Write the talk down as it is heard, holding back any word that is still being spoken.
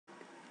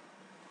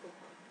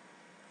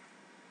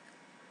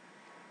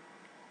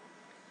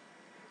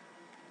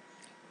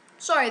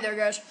Sorry there,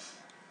 guys.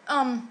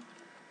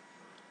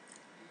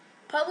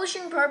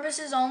 Publishing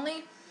purposes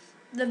only.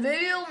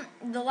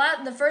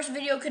 The first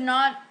video could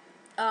not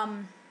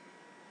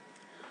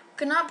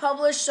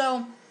publish,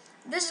 so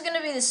this is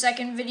gonna be the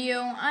second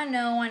video. I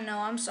know,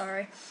 I'm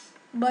sorry.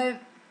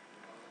 But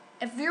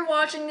if you're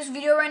watching this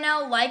video right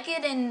now, like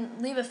it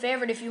and leave a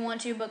favorite if you want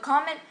to, but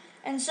comment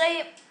and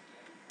say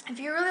if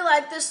you really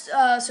like this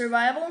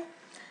survival,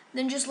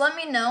 then just let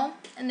me know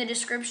in the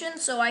description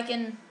so I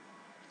can,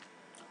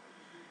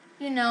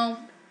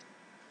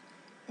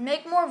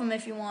 make more of them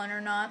if you want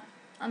or not.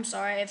 I'm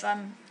sorry if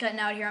I'm cutting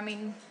out here. I'm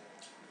eating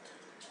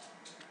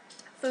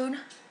food.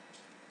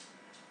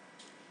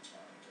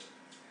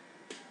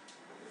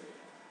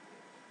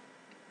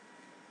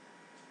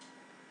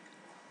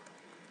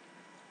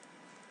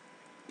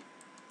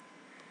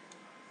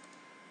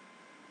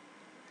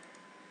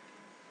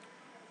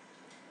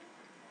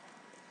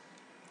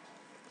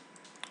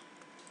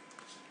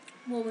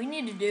 What we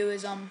need to do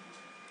is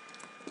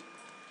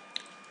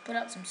put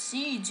out some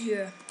seeds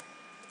here.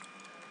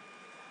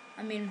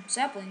 I mean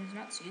saplings,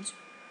 not seeds.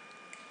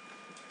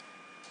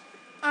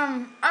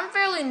 I'm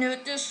fairly new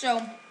at this,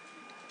 so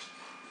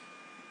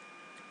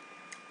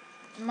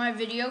my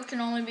video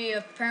can only be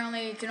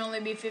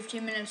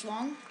 15 minutes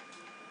long.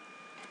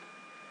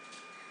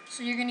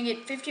 So you're gonna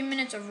get 15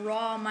 minutes of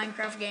raw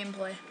Minecraft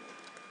gameplay.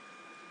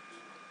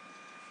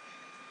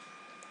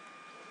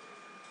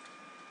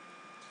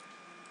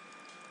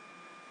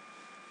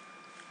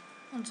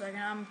 One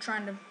second, I'm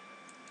trying to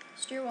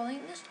steer while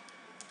eating this.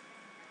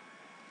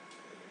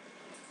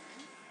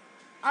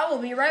 I will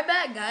be right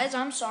back, guys.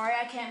 I'm sorry,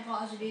 I can't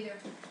pause it either.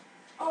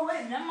 Oh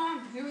wait, never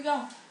mind. Here we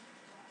go.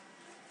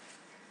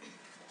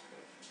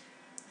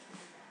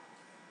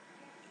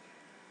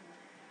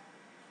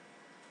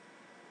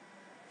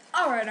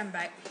 Alright, I'm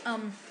back.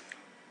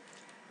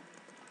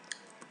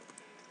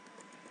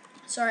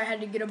 Sorry, I had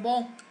to get a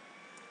bowl.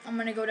 I'm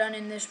gonna go down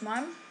in this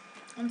mine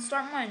and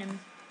start mining.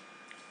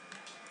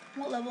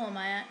 What level am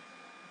I at?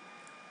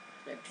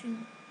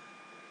 13.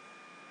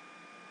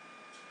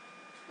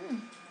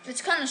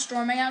 It's kind of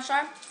storming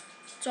outside,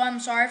 so I'm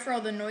sorry for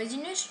all the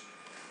noisiness.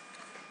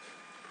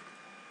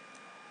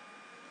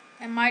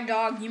 And my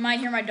dog, you might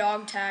hear my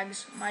dog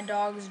tags. My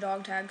dog's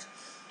dog tags.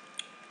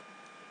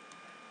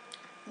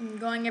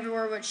 Going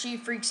everywhere, but she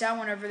freaks out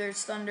whenever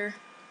there's thunder.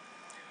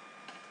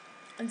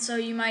 And so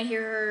you might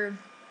hear her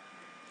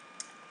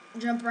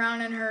jump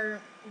around and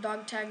her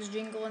dog tags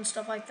jingle and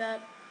stuff like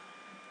that.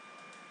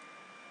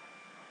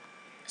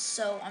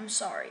 So I'm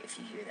sorry if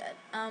you hear that.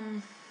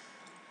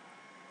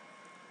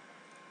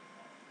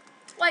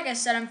 Like I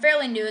said, I'm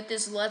fairly new at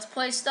this Let's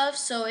Play stuff,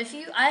 so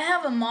I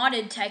have a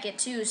modded Tekkit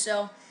too,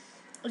 so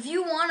if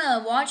you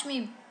wanna watch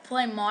me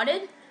play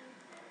modded,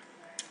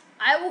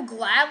 I will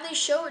gladly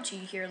show it to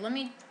you here.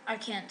 I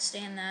can't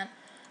stand that.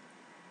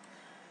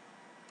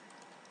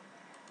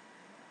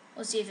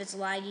 Let's see if it's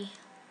laggy.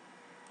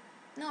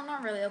 No,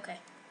 not really, okay.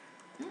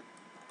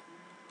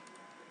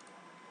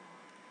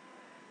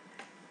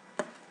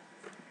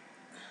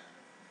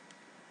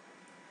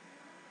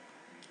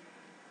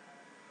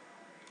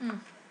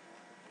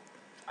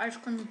 Ice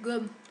cream's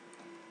good.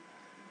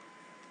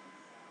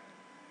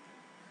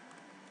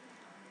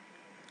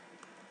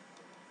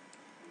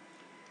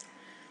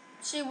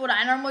 See, what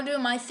I normally do,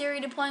 my theory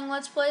to playing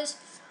Let's Plays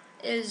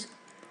is,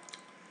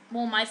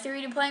 my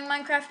theory to playing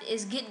Minecraft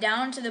is get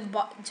down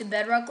to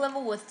bedrock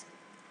level with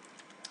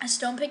a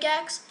stone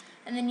pickaxe,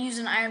 and then use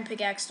an iron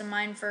pickaxe to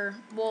mine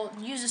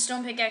use a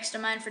stone pickaxe to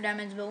mine for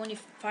diamonds, but when you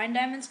find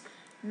diamonds,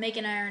 make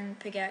an iron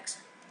pickaxe.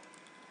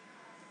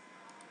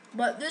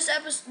 But this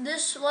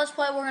Let's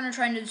Play, we're gonna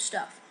try new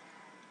stuff.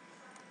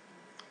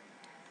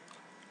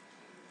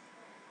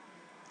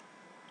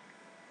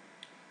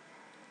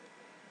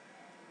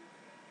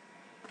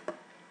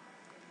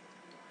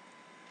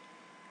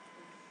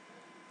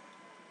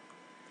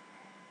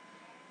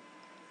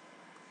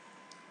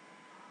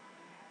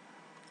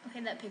 Okay,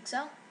 that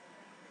pixel.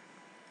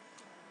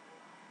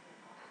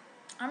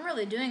 I'm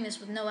really doing this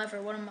with no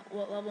effort.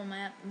 What level am I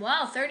at?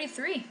 Wow,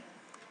 33.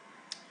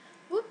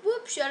 Whoop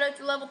whoop! Shout out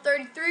to level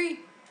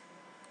 33.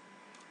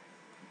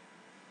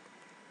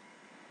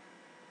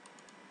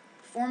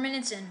 4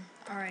 minutes in.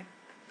 All right.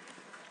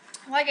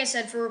 Like I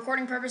said, for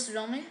recording purposes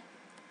only,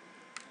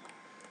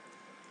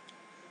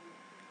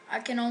 I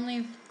can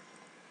only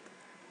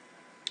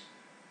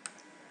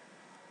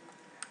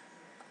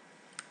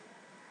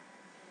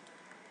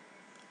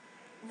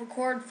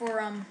record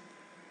for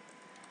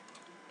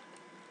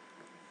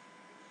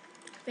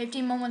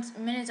 15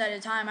 minutes at a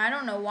time. I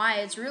don't know why.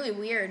 It's really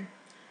weird,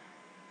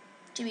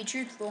 to be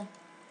truthful.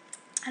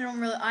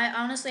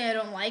 Honestly, I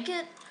don't like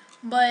it,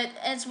 but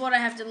it's what I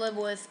have to live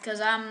with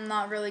because I'm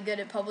not really good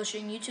at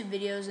publishing YouTube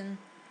videos, and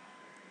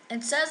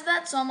it says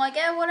that, so I'm like,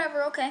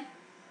 whatever, okay.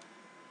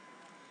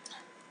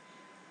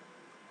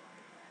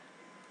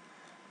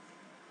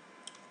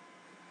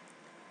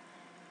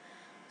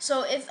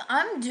 So if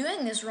I'm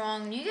doing this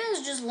wrong, you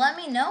guys just let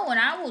me know and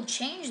I will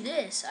change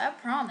this. I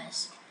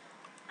promise.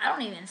 I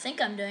don't even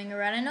think I'm doing it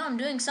right. I know I'm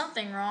doing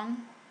something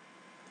wrong.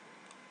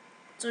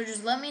 So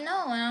just let me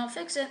know and I'll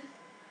fix it.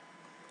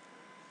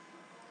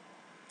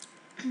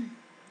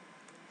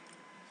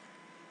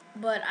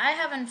 But I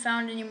haven't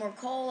found any more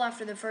coal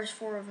after the first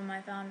 4 of them I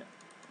found.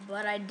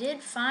 But I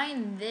did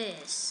find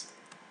this.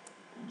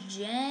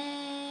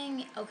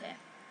 Jang. Okay.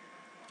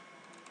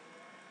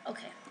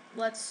 Okay.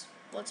 Let's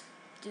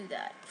do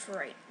that for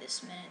right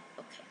this minute.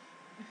 Okay.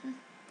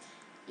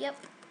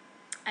 Yep.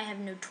 I have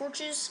no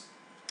torches.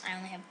 I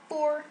only have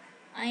 4.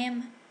 I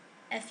am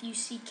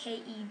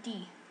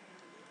FUCKED.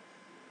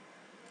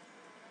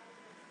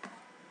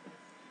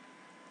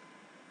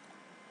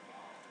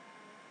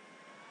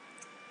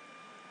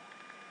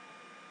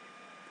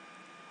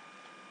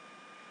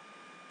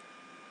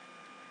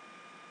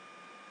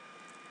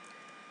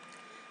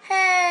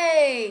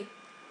 Hey!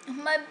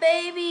 My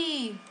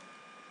baby!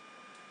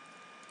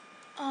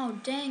 Oh,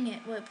 dang it.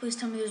 Wait, please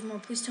tell me there's more.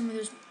 Please tell me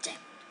there's... Dang.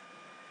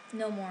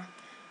 No more.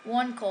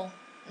 1 coal.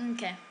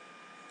 Okay.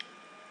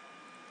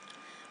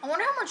 I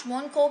wonder how much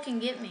 1 coal can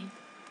get me.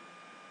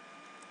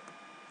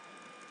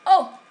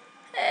 Oh!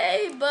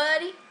 Hey,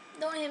 buddy.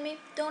 Don't hit me.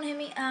 Don't hit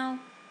me. Ow.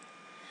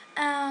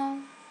 Ow.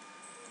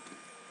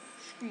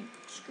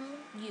 Screw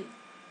you.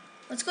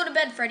 Let's go to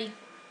bed, Freddy.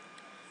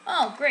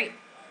 Oh, great.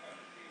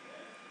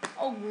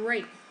 Oh,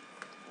 great.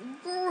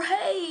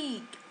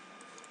 Great!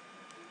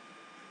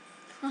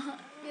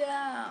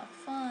 Yeah,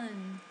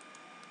 fun.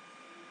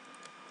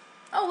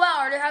 Oh, wow,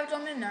 I already have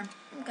some in there.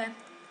 Okay.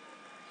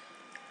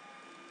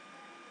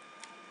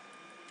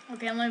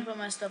 Okay, I'm gonna put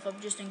my stuff up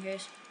just in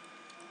case.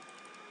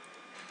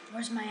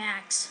 Where's my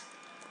axe?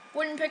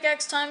 Wooden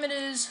pickaxe time it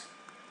is.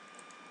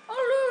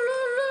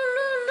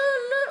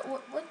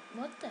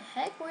 What the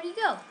heck? Where'd he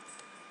go?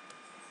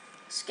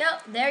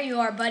 Scout, there you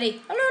are,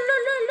 buddy.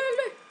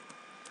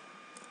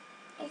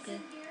 Okay.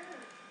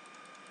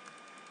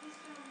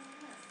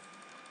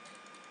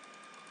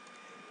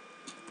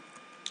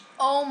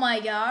 Oh my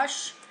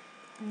gosh.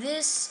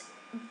 This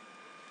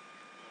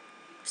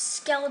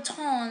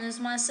skeleton is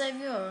my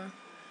savior.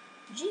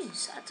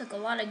 Jeez, I took a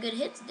lot of good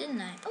hits, didn't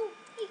I? Oh,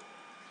 hey.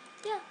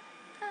 Yeah.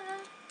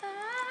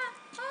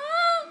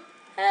 Oh.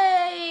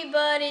 Hey,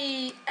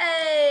 buddy.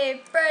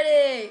 Hey,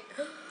 Freddy.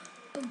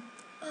 Boom.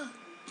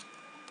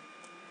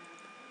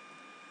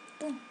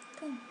 Boom.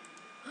 Boom.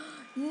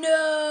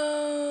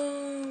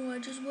 No, I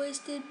just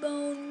wasted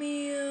bone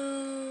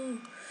meal.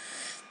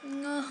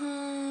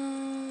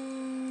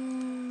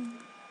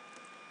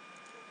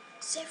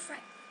 Safe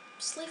flight,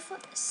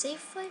 safe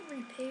flight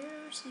repair,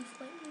 safe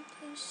flight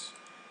replace.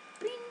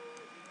 Bing.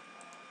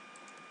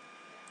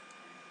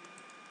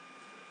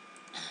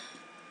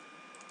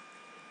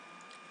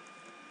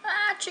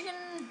 Ah, chicken,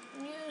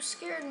 you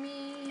scared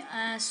me.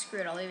 Ah, screw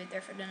it, I'll leave it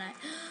there for tonight.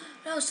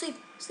 No, sleep.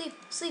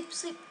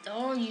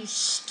 Oh, you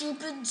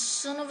stupid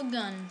son of a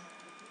gun.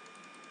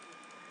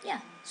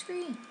 Yeah, screw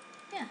you.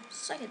 Yeah,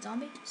 suck it,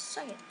 zombie.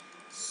 Suck it.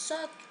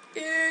 Suck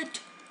it.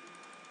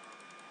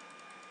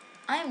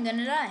 I am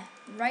gonna die.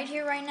 Right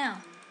here, right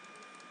now.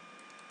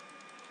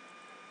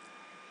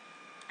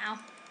 Ow.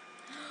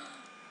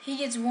 He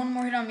gets 1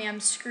 more hit on me, I'm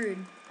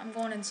screwed. I'm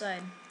going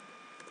inside.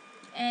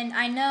 And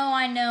I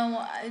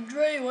know.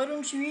 Dre, why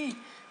don't you eat?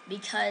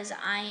 Because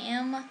I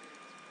am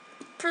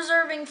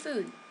preserving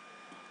food.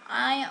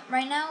 I,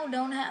 right now,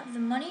 don't have the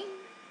money.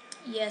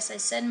 Yes, I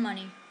said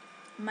money.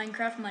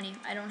 Minecraft money.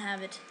 I don't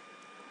have it.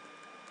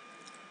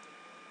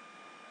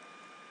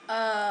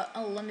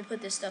 Oh, let me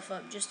put this stuff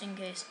up just in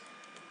case.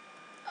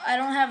 I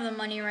don't have the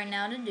money right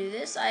now to do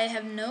this. I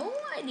have no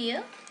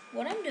idea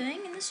what I'm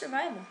doing in the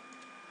survival.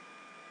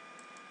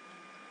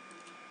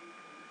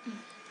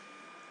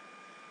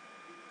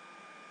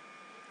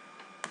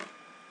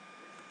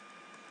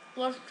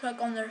 Let's check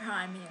on their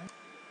time here.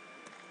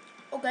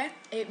 Okay,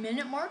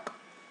 8-minute mark.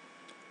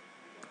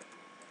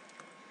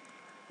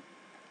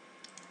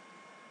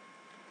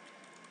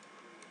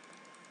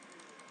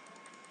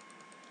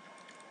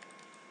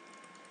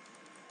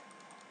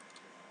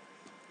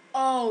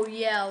 Oh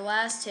yeah,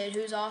 last hit.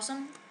 Who's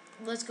awesome?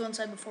 Let's go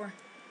inside before.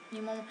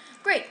 Need more.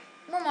 Great,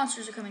 more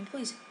monsters are coming.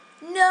 Please.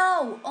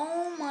 No!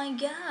 Oh my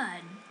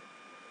god.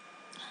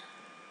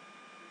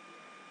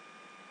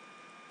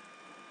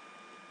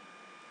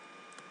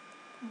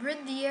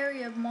 Rid the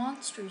area of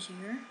monsters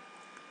here.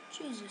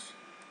 Jesus.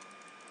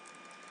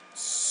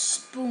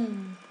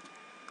 Boom.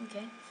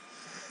 Okay.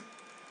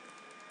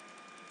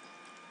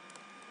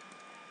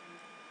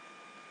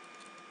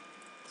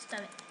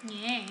 Stop it.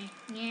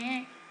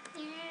 Yeah.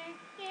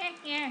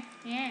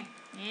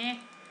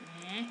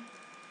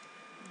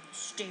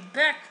 Stay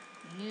back.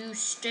 You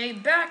stay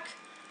back.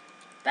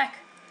 Back.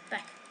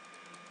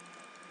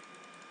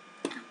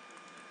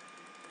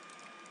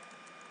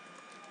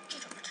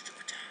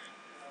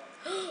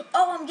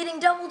 Oh, I'm getting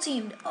double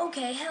teamed.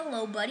 Okay,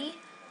 hello, buddy.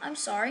 I'm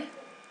sorry.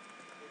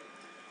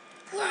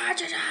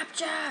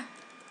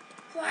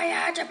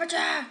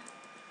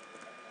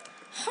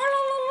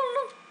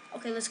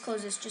 Okay, let's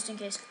close this just in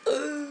case.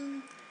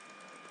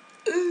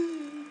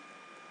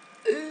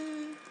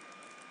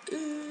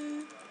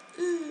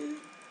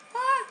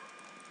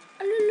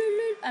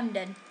 I'm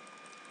dead.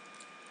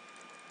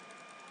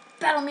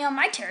 battle me on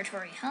my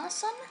territory, huh,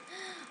 son?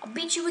 I'll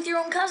beat you with your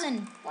own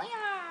cousin. Wah!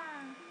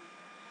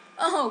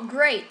 Oh,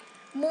 great.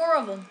 More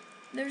of them.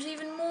 There's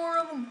even more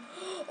of them.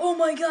 Oh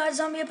my god,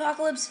 zombie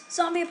apocalypse.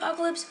 Zombie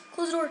apocalypse.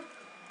 Close the door.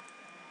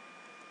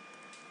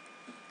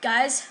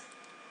 Guys.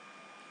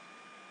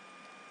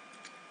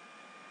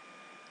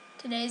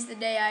 Today's the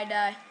day I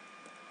die.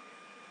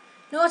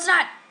 No, it's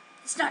not.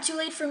 It's not too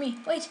late for me.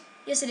 Wait.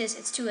 Yes, it is.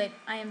 It's too late.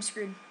 I am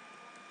screwed.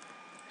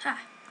 Ha.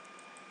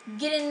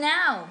 Get in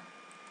now.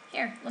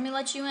 Here, let me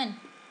let you in.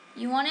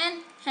 You want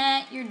in?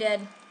 Heh, you're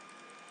dead.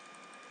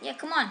 Yeah,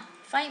 come on.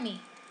 Fight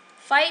me.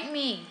 Fight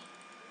me.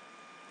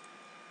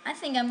 I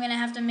think I'm gonna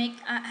have to make...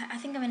 I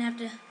think I'm gonna have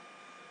to...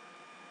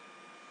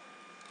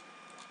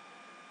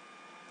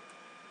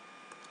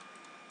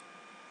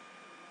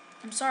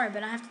 I'm sorry,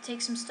 but I have to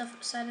take some stuff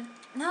aside of...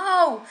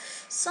 No!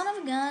 Son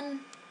of a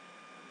gun.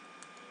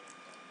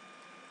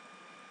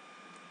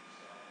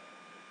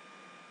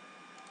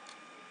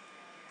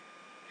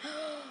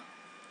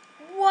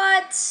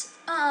 What?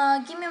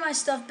 Give me my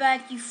stuff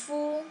back, you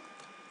fool.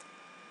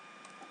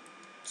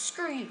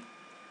 Screw you.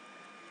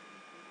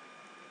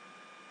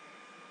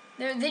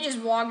 They just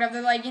walked up.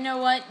 They're like, you know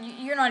what?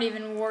 You're not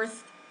even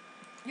worth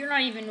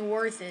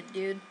it,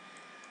 dude.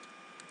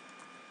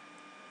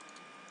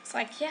 It's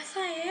like, yes,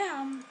 I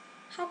am.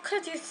 How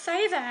could you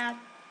say that?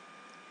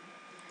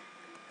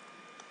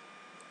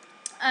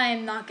 I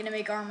am not gonna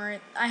make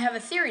armor. I have a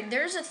theory.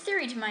 There's a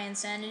theory to my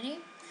insanity.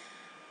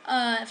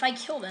 If I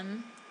kill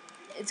them,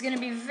 it's gonna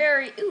be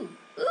very... Ooh.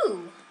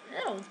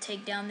 That'll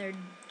take down their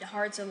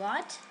hearts a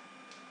lot.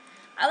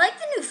 I like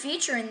the new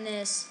feature in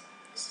this.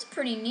 This is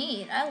pretty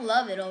neat. I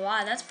love it a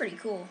lot. That's pretty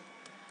cool.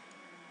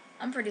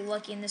 I'm pretty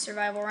lucky in this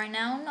survival right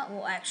now. Not,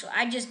 well, actually,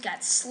 I just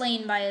got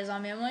slain by a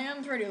zombie. I'm like,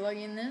 I'm pretty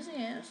lucky in this.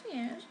 Yes.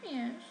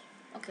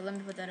 Okay, let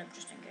me put that up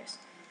just in case.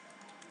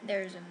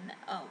 There's a...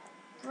 Oh,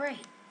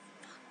 great.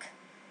 Fuck.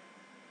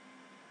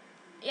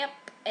 Yep,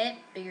 it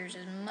figures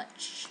as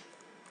much.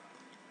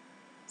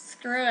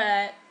 Screw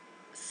it.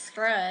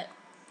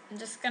 I'm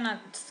just gonna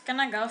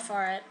go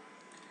for it.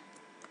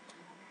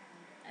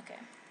 Okay.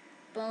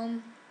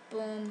 Boom.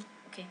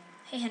 Okay.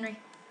 Hey, Henry.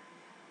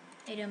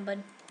 How you doing,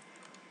 bud?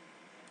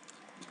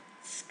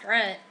 Screw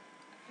it.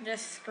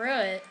 Just screw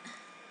it.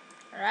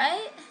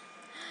 Right?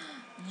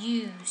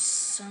 You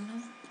son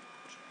of...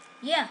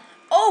 Yeah.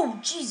 Oh,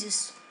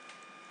 Jesus.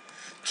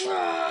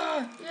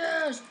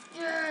 Yes.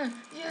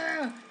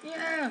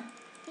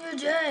 You're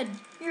dead.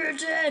 You're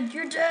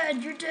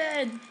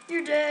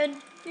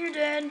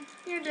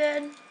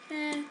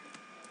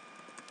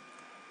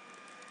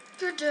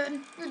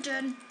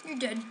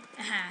dead.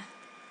 Aha.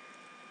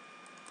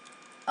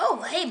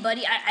 Oh, hey,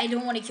 buddy. I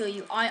don't want to kill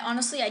you.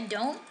 Honestly, I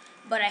don't,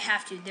 but I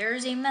have to. There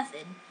is a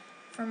method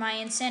for my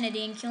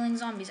insanity in killing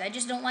zombies. I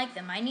just don't like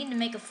them. I need to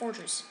make a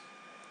fortress.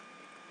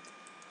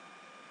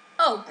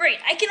 Oh, great.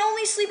 I can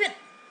only sleep in...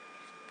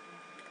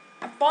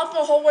 I fought the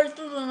whole way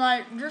through the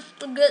night just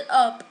to get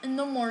up in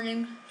the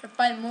morning to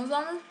fight more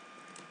zombies.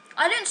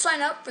 I didn't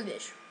sign up for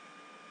this.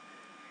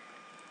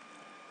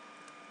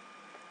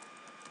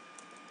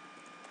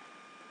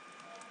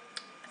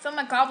 I found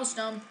my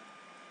cobblestone.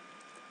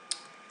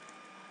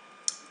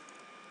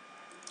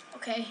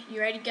 Okay,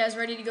 guys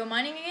ready to go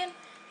mining again?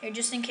 Here,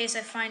 just in case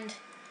I find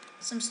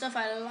some stuff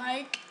I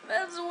like.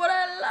 That's what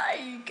I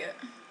like.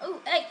 Oh,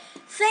 hey,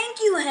 thank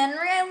you,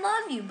 Henry. I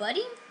love you,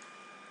 buddy.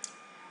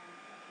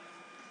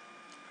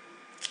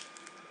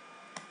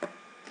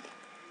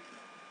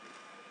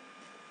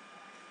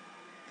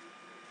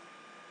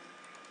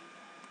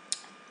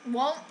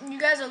 Well, you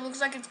guys, it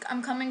looks like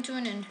I'm coming to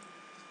an end.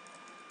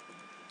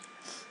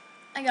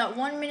 I got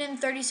 1 minute and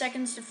 30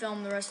 seconds to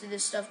film the rest of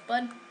this stuff,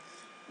 bud.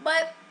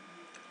 But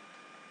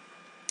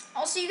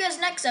I'll see you guys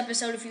next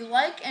episode if you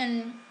like,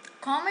 and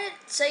comment,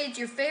 say it's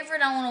your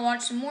favorite. I want to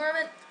watch some more of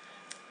it.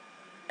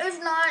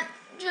 If not,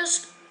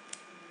 just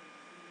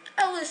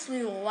at least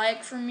leave a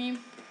like for me.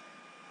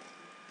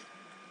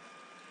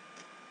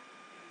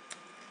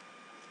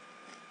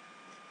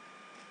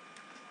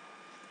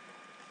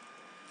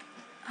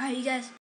 Alright, you guys.